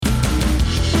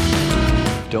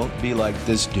Don't be like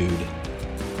this dude.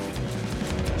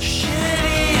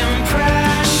 Shitty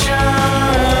impression,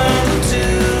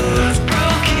 dude.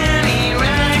 Broken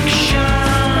erection.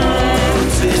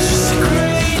 It's just a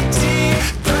great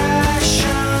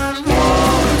depression.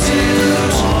 Whoa,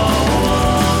 dude.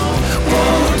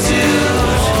 Whoa, dude.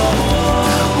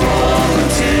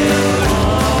 Whoa, dude.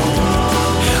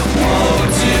 Whoa,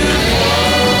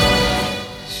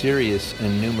 dude. Serious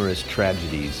and Numerous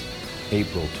Tragedies,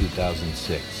 April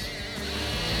 2006.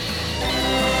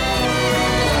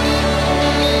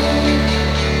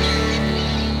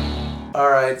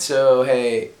 Alright, so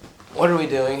hey, what are we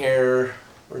doing here?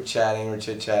 We're chatting, we're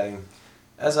chit-chatting,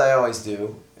 as I always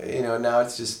do. You know, now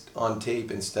it's just on tape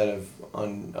instead of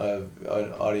on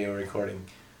audio recording.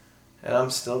 And I'm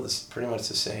still pretty much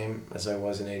the same as I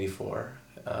was in '84.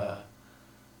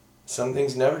 Some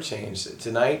things never changed.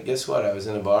 Tonight, guess what? I was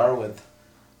in a bar with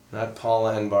not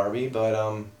Paula and Barbie,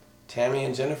 but Tammy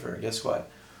and Jennifer. Guess what?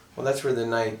 Well, that's where the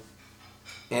night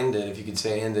ended, if you could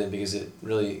say ended, because it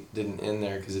really didn't end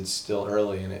there because it's still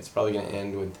early, and it's probably going to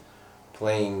end with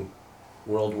playing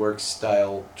World Works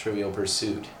style Trivial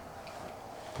Pursuit,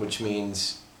 which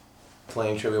means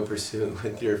playing Trivial Pursuit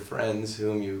with your friends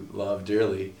whom you love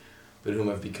dearly, but whom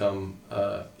have become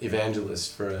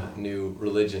evangelists for a new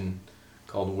religion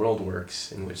called World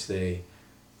Works, in which they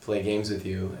play games with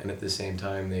you, and at the same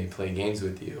time they play games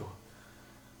with you.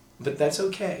 But that's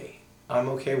okay. I'm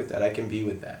okay with that. I can be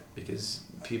with that because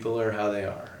people are how they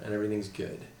are and everything's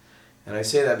good. And I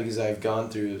say that because I've gone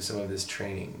through some of this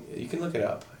training. You can look it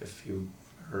up. If you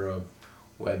are a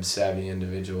web-savvy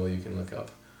individual, you can look up.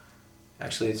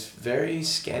 Actually, it's very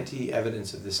scanty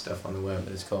evidence of this stuff on the web.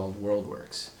 It's called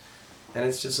WorldWorks. And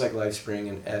it's just like LifeSpring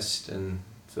and EST and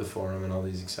the Forum and all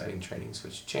these exciting trainings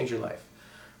which change your life.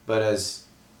 But as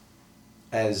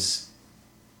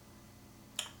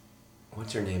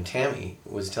what's her name, Tammy,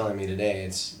 was telling me today,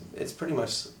 it's pretty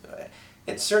much,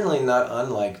 it's certainly not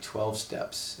unlike 12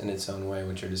 steps in its own way,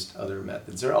 which are just other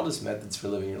methods. They're all just methods for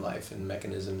living your life, and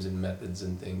mechanisms and methods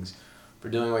and things for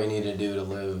doing what you need to do to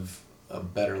live a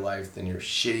better life than your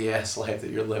shitty ass life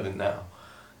that you're living now.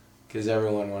 Because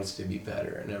everyone wants to be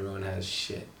better, and everyone has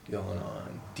shit going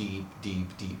on, deep,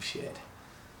 deep, deep shit.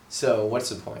 So what's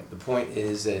the point? The point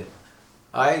is that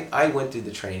I went through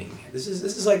the training. This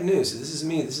is like news. This is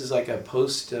me. This is like a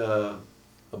post, a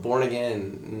born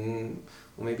again,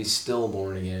 well maybe still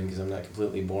born again because I'm not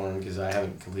completely born because I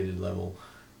haven't completed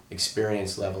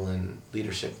experience level and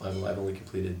leadership level. I've only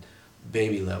completed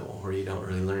baby level where you don't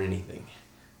really learn anything.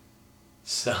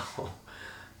 So,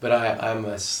 but I'm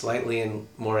a slightly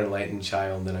more enlightened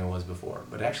child than I was before.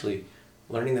 But actually,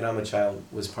 learning that I'm a child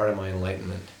was part of my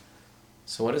enlightenment.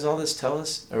 So what does all this tell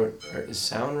us? Or is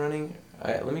sound running?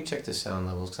 Let me check the sound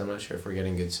levels because I'm not sure if we're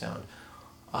getting good sound.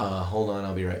 Hold on,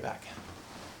 I'll be right back.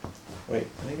 Wait,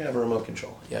 I think I have a remote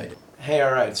control. Yeah, I do. Hey,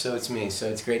 all right, so it's me. So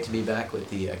it's great to be back with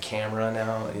the camera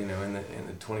now, you know, in the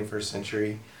 21st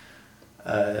century,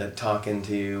 talking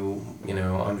to you, you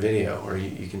know, on video where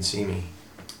you can see me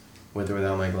with or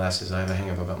without my glasses. I have a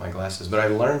hang-up about my glasses. But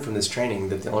I've learned from this training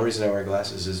that the only reason I wear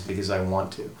glasses is because I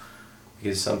want to.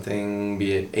 Because something,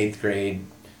 be it 8th grade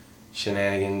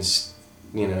shenanigans,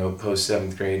 you know, post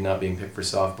 7th grade not being picked for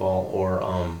softball, or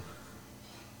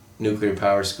nuclear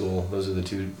power school, those are the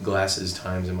two glasses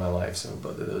times in my life. So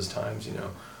both of those times, you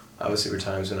know, obviously were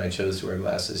times when I chose to wear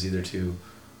glasses either to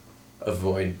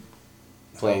avoid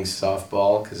playing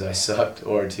softball because I sucked,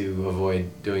 or to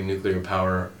avoid doing nuclear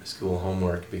power school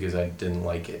homework because I didn't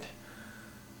like it.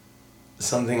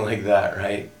 Something like that,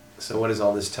 right? So what does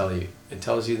all this tell you? It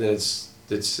tells you that it's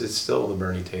still the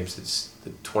Bernie tapes. It's the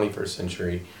 21st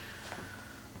century.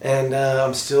 And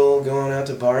I'm still going out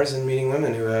to bars and meeting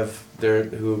women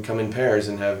who come in pairs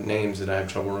and have names that I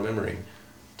have trouble remembering.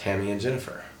 Tammy and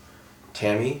Jennifer.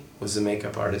 Tammy was the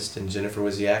makeup artist and Jennifer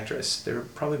was the actress. They were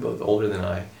probably both older than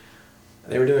I.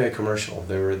 They were doing a commercial.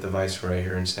 They were at the Viceroy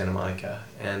here in Santa Monica.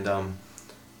 And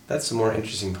that's the more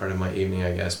interesting part of my evening,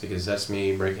 I guess, because that's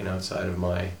me breaking outside of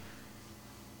my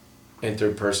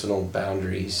interpersonal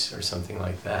boundaries or something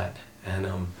like that.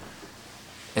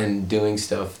 And doing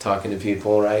stuff, talking to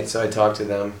people, right? So I talked to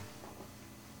them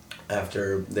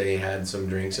after they had some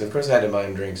drinks, and of course I had to buy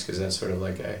them drinks because that's sort of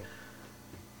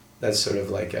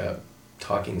like a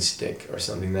talking stick or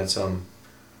something. That's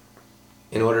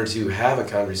in order to have a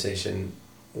conversation,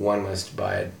 one must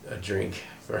buy a drink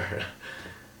for.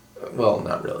 Well,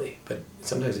 not really, but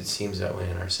sometimes it seems that way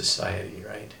in our society,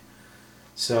 right?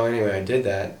 So anyway, I did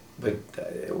that, but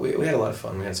we had a lot of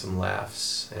fun. We had some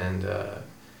laughs, and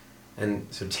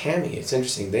so Tammy, it's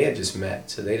interesting, they had just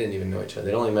met, so they didn't even know each other.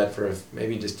 They'd only met for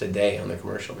maybe just a day on the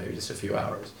commercial, maybe just a few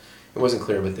hours. It wasn't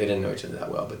clear, but they didn't know each other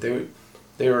that well. But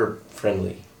they were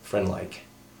friendly, friend-like.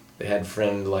 They had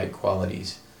friend-like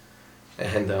qualities.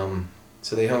 And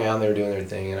so they hung out and they were doing their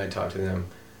thing, and I talked to them.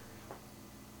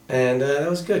 And that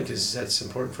was good, because that's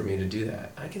important for me to do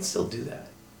that. I can still do that.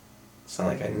 It's not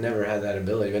like I never had that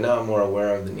ability, but now I'm more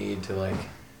aware of the need to like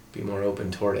be more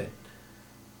open toward it.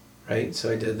 Right?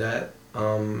 So I did that,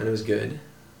 and it was good.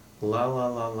 La la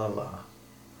la la la.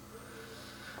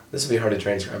 This will be hard to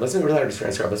transcribe. Let's not really hard to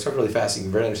transcribe. Let's talk really fast so you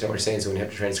can barely understand what we're saying. So when you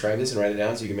have to transcribe this and write it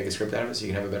down so you can make a script out of it so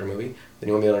you can have a better movie, then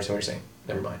you won't be able to understand what you're saying.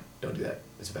 Never mind. Don't do that.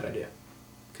 It's a bad idea.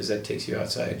 Because that takes you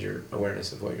outside your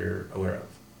awareness of what you're aware of.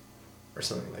 Or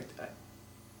something like that.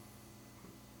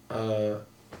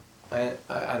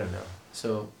 I don't know.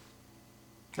 So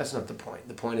that's not the point.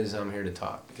 The point is I'm here to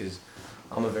talk because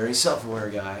I'm a very self-aware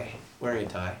guy wearing a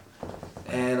tie.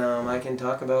 And I can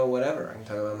talk about whatever. I can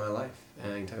talk about my life.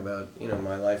 And I can talk about,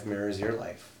 my life mirrors your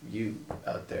life. You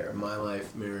out there, my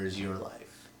life mirrors your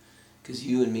life. Because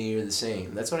you and me are the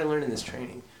same. That's what I learned in this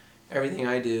training. Everything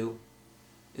I do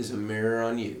is a mirror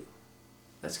on you.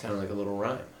 That's kind of like a little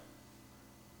rhyme.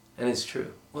 And it's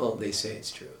true. Well, they say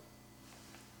it's true.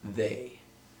 They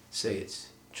say it's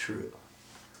true.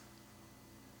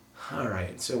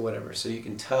 Alright, so whatever. So you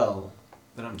can tell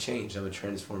that I'm changed. I'm a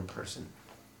transformed person.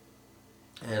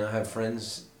 And I have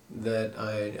friends that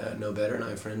I know better, and I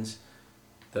have friends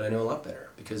that I know a lot better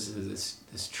because of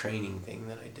this training thing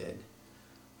that I did.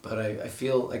 But I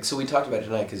feel like, so we talked about it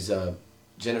tonight because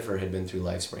Jennifer had been through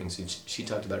LifeSpring, so she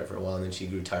talked about it for a while, and then she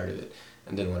grew tired of it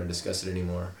and didn't want to discuss it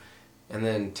anymore. And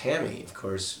then Tammy, of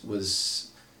course,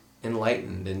 was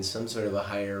enlightened in some sort of a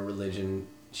higher religion.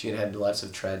 She had had lots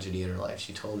of tragedy in her life.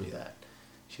 She told me that.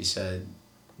 She said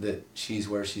that she's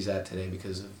where she's at today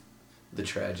because of the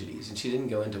tragedies. And she didn't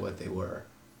go into what they were,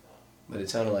 but it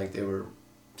sounded like they were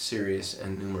serious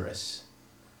and numerous.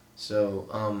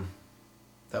 So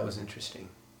that was interesting.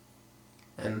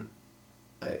 And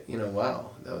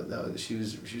wow, she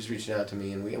was reaching out to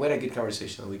me, and we had a good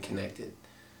conversation. We connected,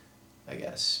 I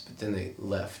guess. But then they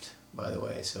left, by the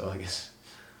way. So I guess,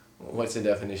 what's the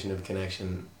definition of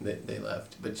connection? They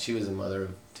left. But she was a mother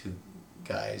of two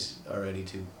guys already,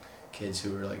 two kids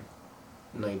who were like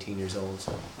 19 years old.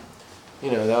 So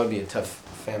that would be a tough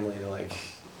family to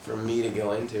for me to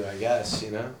go into, I guess.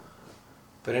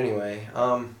 But anyway,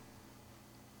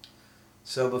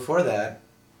 so before that,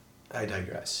 I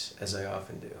digress, as I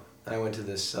often do. I went to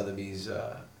this Sotheby's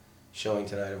showing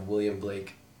tonight of William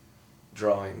Blake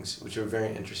drawings, which are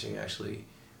very interesting, actually.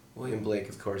 William Blake,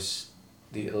 of course,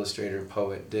 the illustrator,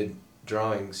 poet, did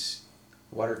drawings,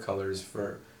 watercolors,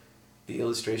 for the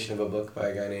illustration of a book by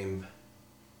a guy named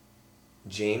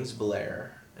James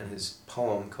Blair, and his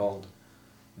poem called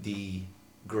The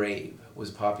Grave was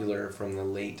popular from the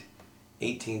late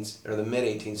 18th, or the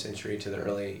mid-18th century to the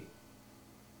early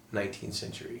 19th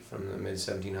century, from the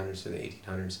mid-1700s to the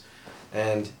 1800s.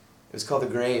 And it was called The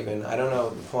Grave, and I don't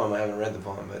know the poem, I haven't read the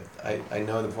poem, but I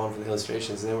know the poem from the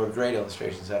illustrations, and they were great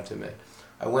illustrations, I have to admit.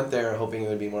 I went there hoping it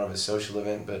would be more of a social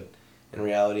event, but in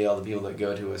reality, all the people that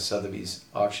go to a Sotheby's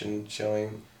auction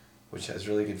showing, which has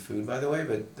really good food, by the way,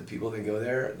 but the people that go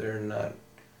there, they're not...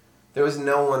 There was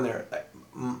no one there.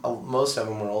 Most of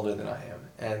them were older than I am,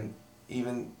 and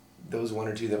even those one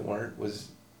or two that weren't,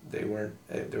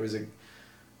 there was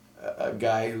a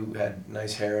guy who had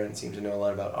nice hair and seemed to know a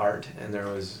lot about art, and there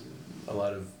was a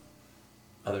lot of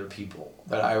other people.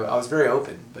 But I was very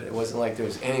open, but it wasn't like there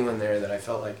was anyone there that I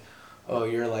felt like, oh,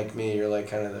 you're like me, you're like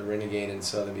kind of the renegade in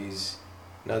Sotheby's.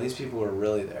 No, these people were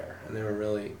really there, and they were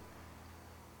really...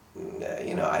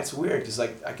 it's weird because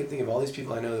I can think of all these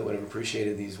people I know that would have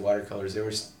appreciated these watercolors. They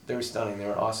were stunning. They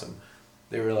were awesome.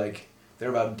 They were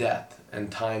about death and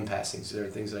time passing. So there are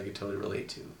things that I could totally relate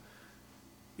to.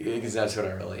 Because that's what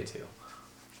I relate to.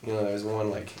 There was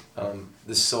one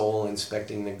the soul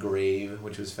inspecting the grave,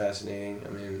 which was fascinating. I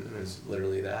mean, it was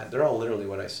literally that. They're all literally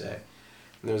what I say.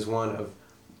 And there was one of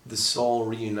the soul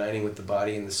reuniting with the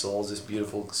body, and the soul is this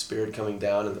beautiful spirit coming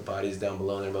down, and the body is down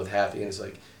below, and they're both happy, and it's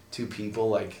like two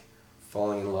people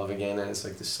falling in love again, and it's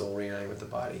like the soul reuniting with the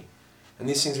body. And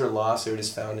these things were lost. They were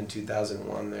just found in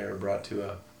 2001. They were brought to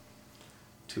a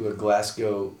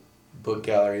Glasgow book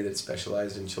gallery that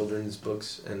specialized in children's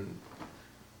books and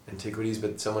antiquities,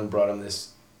 but someone brought them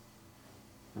this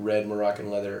red Moroccan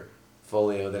leather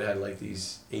folio that had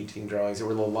these 18 drawings. They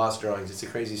were little lost drawings. It's a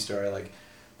crazy story.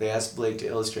 They asked Blake to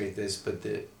illustrate this, but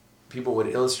the people would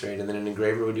illustrate, and then an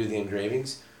engraver would do the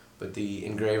engravings, but the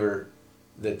engraver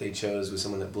that they chose was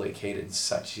someone that Blake hated,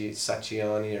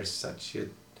 Sachiani or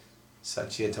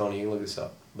Sachiatoni, you can look this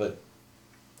up. But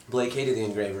Blake hated the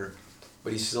engraver,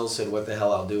 but he still said, what the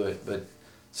hell, I'll do it. But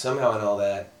somehow in all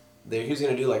that, he was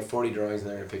going to do like 40 drawings and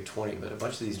they're going to pick 20, but a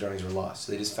bunch of these drawings were lost.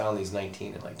 So they just found these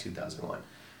 19 in like 2001.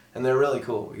 And they're really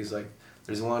cool. He's like,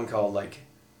 there's one called like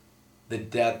The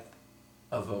Death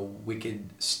of a Wicked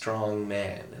Strong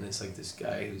Man. And it's like this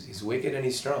guy he's wicked and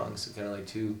he's strong. So kind of like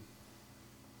two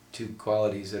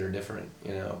qualities that are different,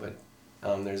 you know. But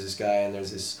there's this guy and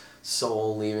there's this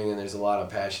soul leaving and there's a lot of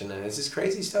passion and it's this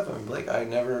crazy stuff. I mean, Blake, I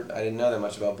didn't know that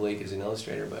much about Blake as an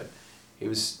illustrator, but he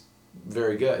was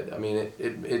very good. I mean,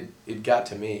 it got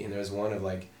to me. And there's one of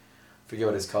like, I forget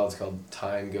what it's called. It's called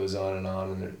Time Goes On,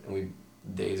 and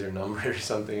days are numbered or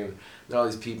something. And there are all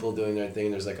these people doing their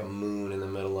thing. There's like a moon in the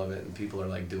middle of it, and people are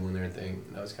like doing their thing.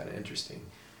 And that was kind of interesting.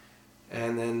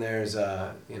 And then there's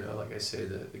like I say,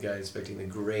 the guy inspecting the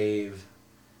grave,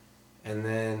 and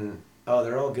then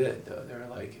they're all good though. They're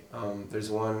like there's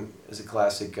one is a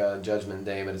classic Judgment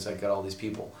Day, but it's like got all these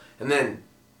people. And then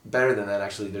better than that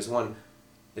actually, there's one.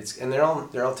 They're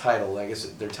all titled. I guess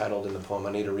they're titled in the poem.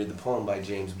 I need to read the poem by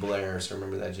James Blair. So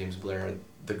remember that James Blair,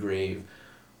 The Grave,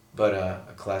 but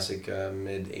a classic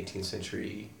mid 18th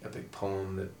century epic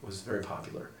poem that was very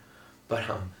popular. But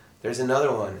there's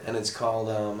another one, and it's called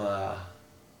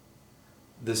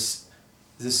the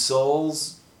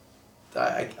Souls.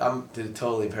 I'm to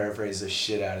totally paraphrase the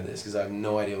shit out of this because I have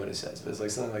no idea what it says, but it's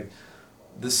like something like,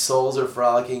 the souls are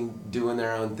frolicking, doing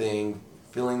their own thing,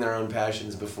 feeling their own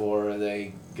passions before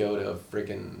they go to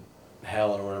freaking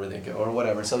hell or wherever they go, or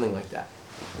whatever, something like that.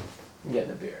 I'm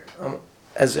getting a beer.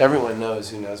 As everyone knows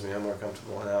who knows me, I'm more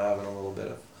comfortable now having a little bit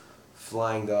of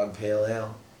Flying Dog Pale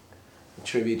Ale. A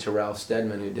tribute to Ralph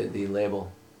Steadman, who did the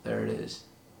label. There it is.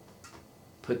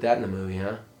 Put that in the movie,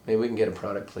 huh? Maybe we can get a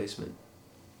product placement.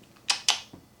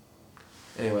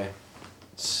 Anyway,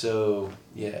 so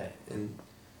yeah, and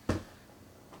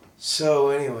so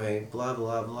anyway, blah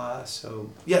blah blah. So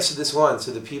this one,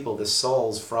 so the people, the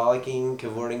souls, frolicking,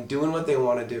 cavorting, doing what they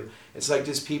want to do. It's like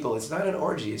just people. It's not an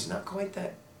orgy. It's not quite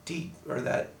that deep or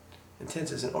that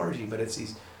intense as an orgy, but it's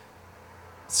these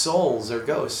souls or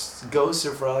ghosts. Ghosts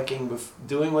are frolicking,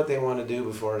 doing what they want to do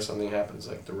before something happens,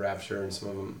 like the rapture, and some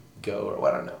of them go, or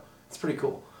what, I don't know. It's pretty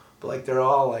cool. But like they're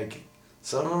all like,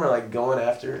 some of them are like going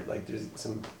after, like there's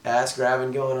some ass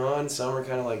grabbing going on. Some are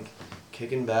kind of like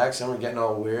kicking back. Some are getting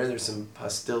all weird. There's some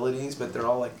hostilities, but they're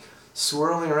all like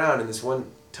swirling around in this one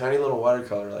tiny little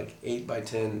watercolor, like 8 by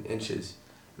 10 inches.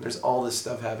 And there's all this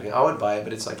stuff happening. I would buy it,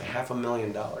 but it's like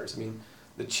 $500,000. I mean,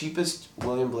 the cheapest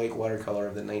William Blake watercolor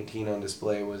of the 19 on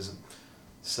display was,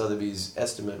 Sotheby's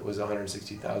estimate was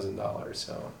 $160,000.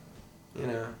 So, you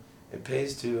know, it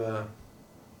pays to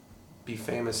be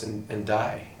famous and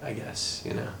die, I guess,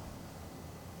 you know.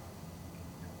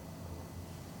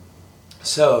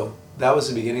 So that was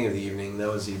the beginning of the evening. That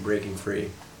was the breaking free.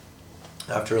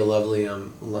 After a lovely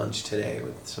lunch today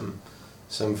with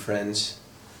some friends,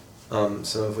 some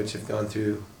of which have gone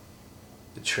through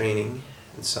the training,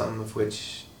 and some of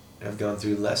which have gone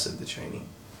through less of the training.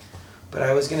 But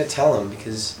I was going to tell them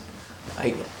because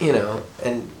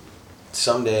and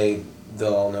someday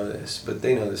they'll all know this, but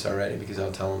they know this already because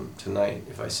I'll tell them tonight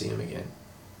if I see them again,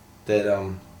 that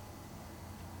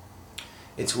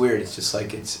it's weird. It's just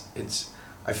like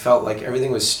I felt like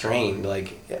everything was strained.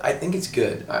 Like, I think it's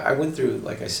good. I went through,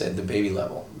 like I said, the baby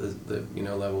level, the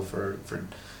level for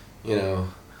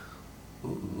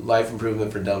life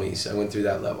improvement for dummies. I went through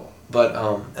that level, but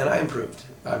and I improved.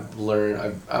 I've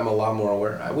learned. I'm a lot more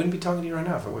aware. I wouldn't be talking to you right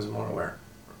now if I wasn't more aware.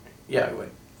 Yeah, I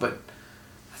would, but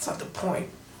that's not the point.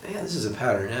 Yeah, this is a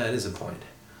pattern. Yeah, it is a point.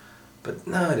 But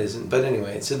no, it isn't. But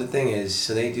anyway, so the thing is,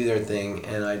 so they do their thing,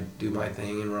 and I do my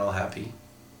thing, and we're all happy.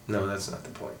 No, that's not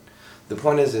the point. The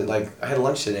point is that, like, I had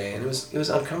lunch today, and it was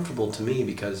uncomfortable to me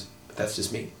because that's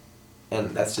just me.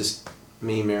 And that's just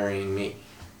me marrying me.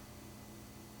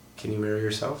 Can you marry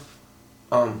yourself?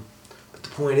 But the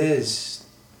point is,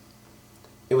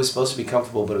 it was supposed to be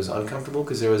comfortable, but it was uncomfortable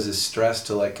because there was this stress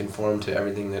to, like, conform to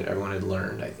everything that everyone had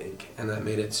learned, I think. And that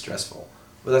made it stressful.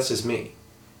 Well, that's just me.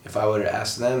 If I would have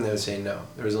asked them, they would say no.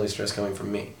 There was only stress coming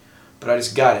from me. But I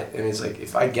just got it. And it's like,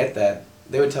 if I get that,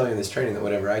 they would tell me in this training that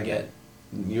whatever I get,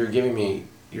 you're giving me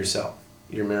yourself.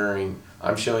 You're mirroring.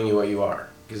 I'm showing you what you are,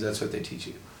 because that's what they teach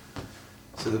you.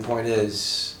 So the point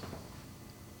is,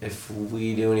 if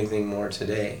we do anything more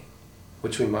today,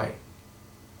 which we might,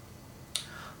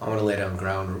 I want to lay down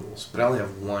ground rules. But I only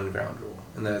have one ground rule,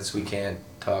 and that's we can't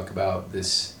talk about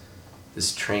this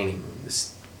training,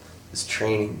 this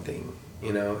training thing.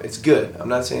 You know, it's good. I'm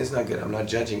not saying it's not good. I'm not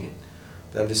judging it.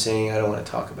 But I'm just saying I don't want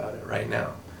to talk about it right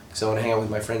now. Because I want to hang out with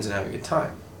my friends and have a good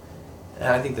time. And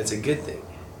I think that's a good thing.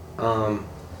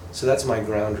 So that's my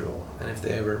ground rule. And if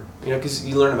they ever, because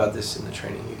you learn about this in the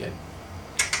training.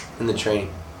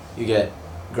 You get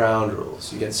ground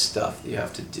rules. You get stuff that you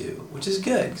have to do, which is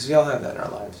good because we all have that in our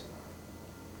lives.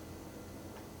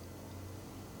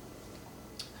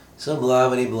 So blah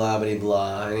bitty blah bitty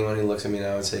blah. Anyone who looks at me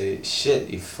now would say, "Shit,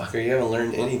 you fucker! You haven't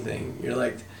learned anything. You're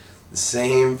like the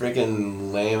same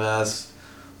freaking lame ass,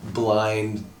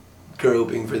 blind,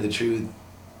 groping for the truth,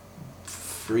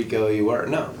 freako you were."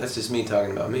 No, that's just me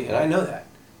talking about me, and I know that.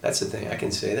 That's the thing. I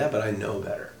can say that, but I know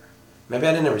better. Maybe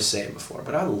I didn't ever say it before,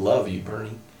 but I love you,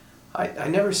 Bernie. I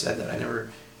never said that. I never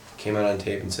came out on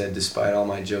tape and said, despite all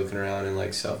my joking around and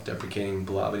like self-deprecating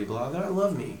blah bitty blah, that I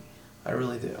love me. I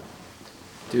really do.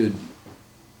 Dude,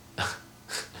 I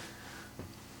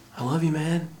love you,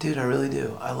 man. Dude, I really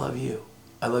do. I love you.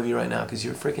 I love you right now because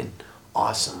you're freaking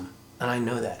awesome. And I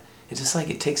know that. It's just like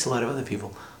it takes a lot of other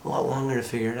people a lot longer to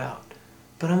figure it out.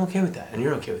 But I'm okay with that. And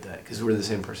you're okay with that because we're the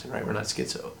same person, right? We're not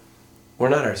schizo. We're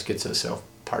not our schizo self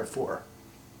part 4.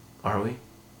 Are we?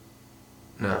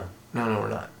 No, we're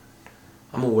not.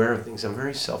 I'm aware of things. I'm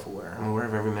very self-aware. I'm aware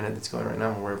of every minute that's going right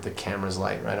now. I'm aware of the camera's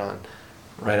light. Right on.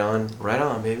 Right on. Right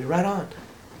on, baby. Right on.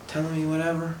 Telling me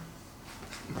whatever.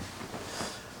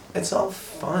 It's all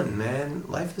fun, man.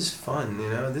 Life is fun, you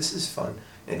know? This is fun.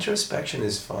 Introspection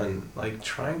is fun. Like,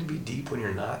 trying to be deep when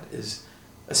you're not is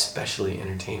especially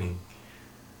entertaining.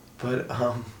 But,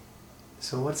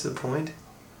 so what's the point?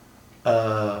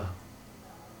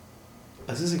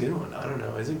 This is a good one. I don't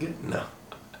know. Is it good? No.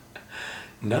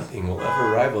 Nothing will ever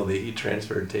rival the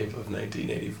e-transfer tape of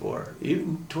 1984.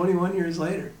 Even 21 years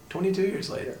later. 22 years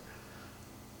later.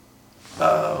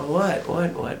 What?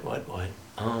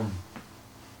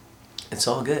 It's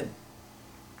all good.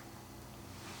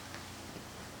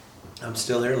 I'm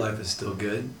still here. Life is still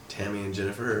good. Tammy and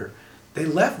Jennifer, they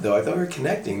left though. I thought we were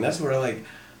connecting. That's where like,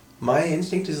 my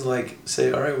instinct is like,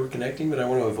 say, all right, we're connecting, but I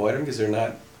want to avoid them because they're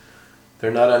not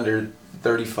under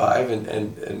 35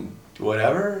 and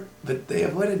whatever, but they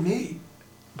avoided me.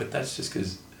 But that's just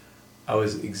because I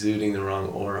was exuding the wrong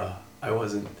aura. I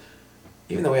wasn't,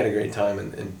 even though we had a great time,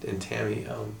 and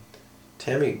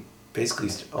Tammy basically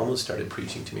almost started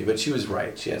preaching to me, but she was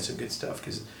right. She had some good stuff,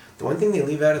 because the one thing they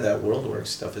leave out of that world work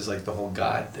stuff is like the whole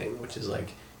God thing, which is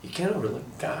like, you can't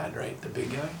overlook God, right? The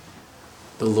big guy.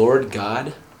 The Lord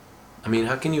God. I mean,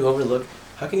 how can you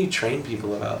train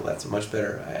people about that's much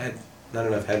better? I had not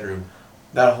enough headroom.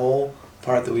 That whole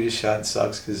part that we just shot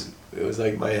sucks because it was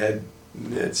like my head,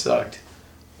 it sucked.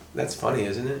 That's funny,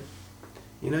 isn't it?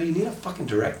 You know, you need a fucking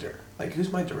director. Like,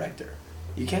 who's my director?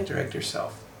 You can't direct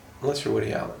yourself unless you're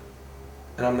Woody Allen.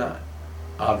 And I'm not,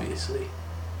 obviously.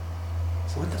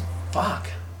 So what the fuck?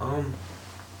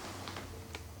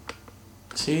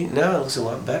 See, now it looks a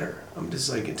lot better. I'm just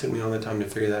like, it took me all that time to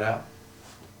figure that out.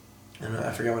 And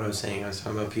I forgot what I was saying. I was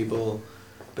talking about people.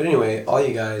 But anyway, all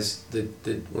you guys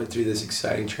that went through this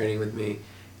exciting training with me,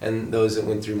 and those that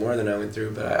went through more than I went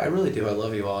through, but I really do. I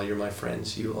love you all. You're my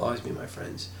friends. You will always be my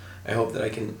friends. I hope that I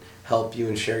can help you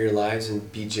and share your lives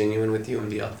and be genuine with you and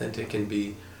be authentic and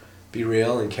be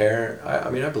real and care.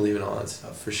 I mean, I believe in all that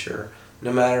stuff for sure.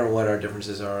 No matter what our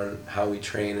differences are and how we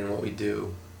train and what we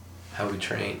do, how we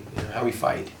train, you know, how we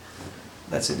fight.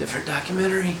 That's a different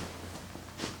documentary.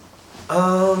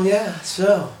 Yeah,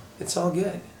 so it's all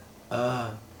good.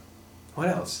 What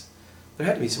else? There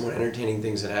had to be some more entertaining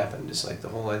things that happened, just like the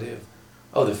whole idea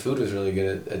of, the food was really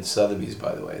good at Sotheby's,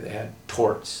 by the way. They had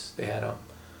torts. They had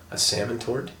a salmon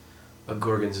tort, a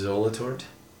gorgonzola tort,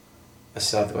 a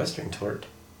southwestern tort,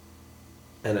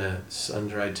 and a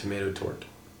sun-dried tomato tort.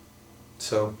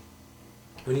 So,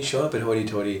 when you show up at Hoity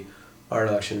Toity art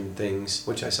auction things,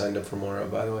 which I signed up for more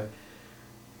of, by the way,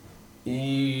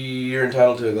 you're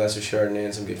entitled to a glass of Chardonnay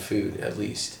and some good food, at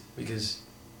least, because,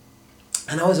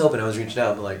 and I was open, I was reaching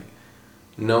out, but like,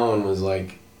 no one was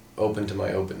like open to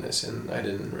my openness, and I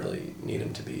didn't really need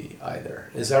them to be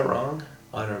either. Is that wrong?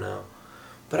 I don't know.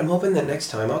 But I'm hoping that next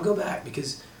time I'll go back,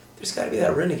 because there's got to be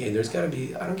that renegade, there's got to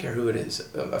be, I don't care who it is,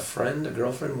 a friend, a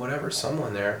girlfriend, whatever,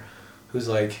 someone there who's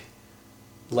like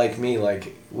me,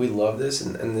 like, we love this,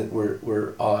 and that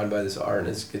we're awed by this art, and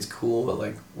it's cool, but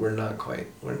like, we're not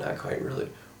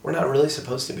really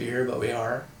supposed to be here, but we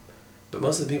are. But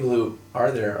most of the people who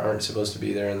are there aren't supposed to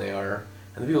be there, and they are.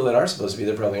 And the people that are supposed to be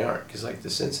there probably aren't, because like the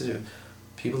sensitive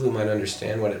people who might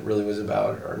understand what it really was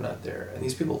about are not there. And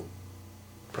these people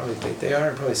probably think they are,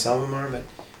 and probably some of them are, but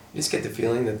you just get the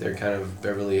feeling that they're kind of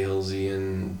Beverly Hillsy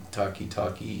and talky,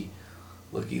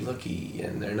 looky,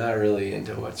 and they're not really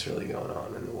into what's really going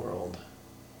on in the world.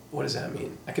 What does that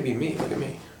mean? That could be me. Look at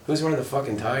me. Who's wearing the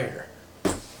fucking tie here?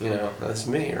 You know, that's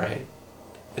me, right?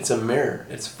 It's a mirror.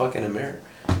 It's fucking a mirror.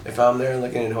 If I'm there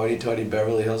looking at hoity-toity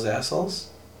Beverly Hills assholes,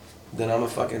 then I'm a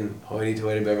fucking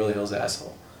hoity-toity Beverly Hills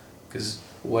asshole. Because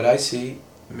what I see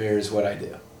mirrors what I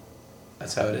do.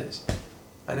 That's how it is.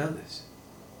 I know this.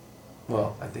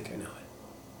 Well, I think I know it.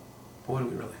 But what do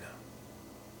we really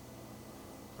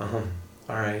know?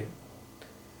 Alright.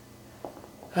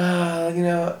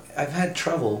 I've had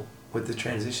trouble with the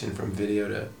transition from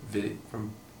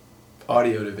from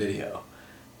audio to video.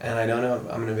 And I don't know if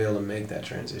I'm going to be able to make that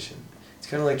transition. It's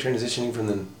kind of like transitioning from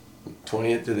the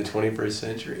 20th to the 21st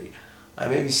century. I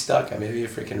may be stuck. I may be a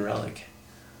freaking relic.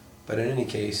 But in any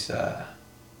case,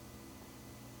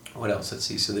 what else? Let's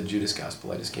see. So the Judas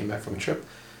Gospel. I just came back from a trip.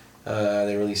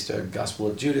 They released a Gospel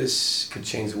of Judas. Could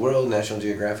change the world. National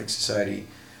Geographic Society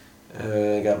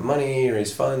got money,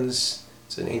 raised funds.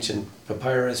 It's an ancient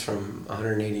papyrus from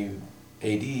 180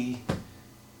 A.D.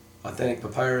 Authentic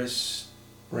papyrus.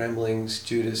 Ramblings.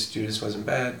 Judas wasn't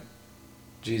bad.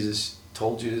 Jesus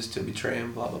told Judas to betray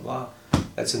him. Blah blah blah.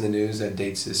 That's in the news. That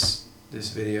dates this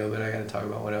video, but I gotta talk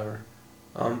about whatever.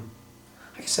 I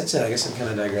guess that's it. I guess I'm kind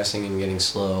of digressing and getting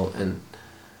slow. And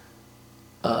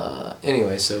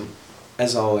anyway, so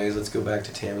as always, let's go back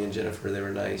to Tammy and Jennifer. They were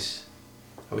nice.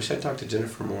 I wish I'd talked to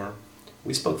Jennifer more.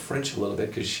 We spoke French a little bit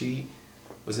because she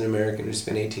was an American who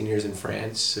spent 18 years in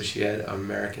France, so she had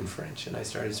American French, and I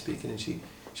started speaking, and she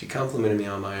complimented me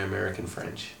on my American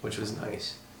French, which was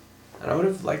nice. And I would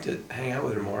have liked to hang out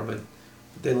with her more, but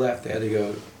they left. They had to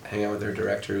go hang out with their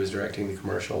director who was directing the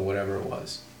commercial, whatever it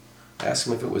was. I asked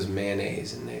them if it was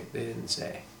mayonnaise, and they didn't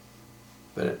say.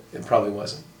 But it probably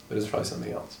wasn't. But it was probably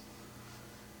something else.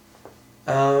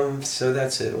 So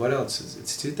that's it. What else?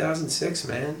 It's 2006,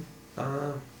 man.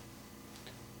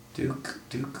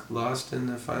 Duke lost in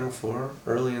the Final Four,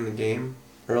 early in the game,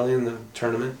 early in the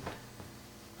tournament.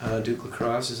 Duke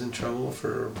Lacrosse is in trouble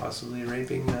for possibly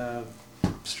raping a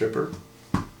stripper.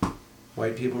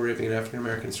 White people raping an African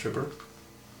American stripper.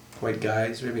 White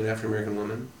guys raping an African American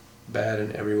woman. Bad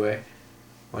in every way.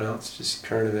 What else? Just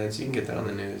current events. You can get that on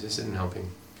the news. This isn't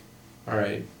helping.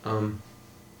 Alright.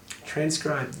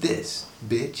 Transcribe this,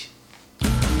 bitch.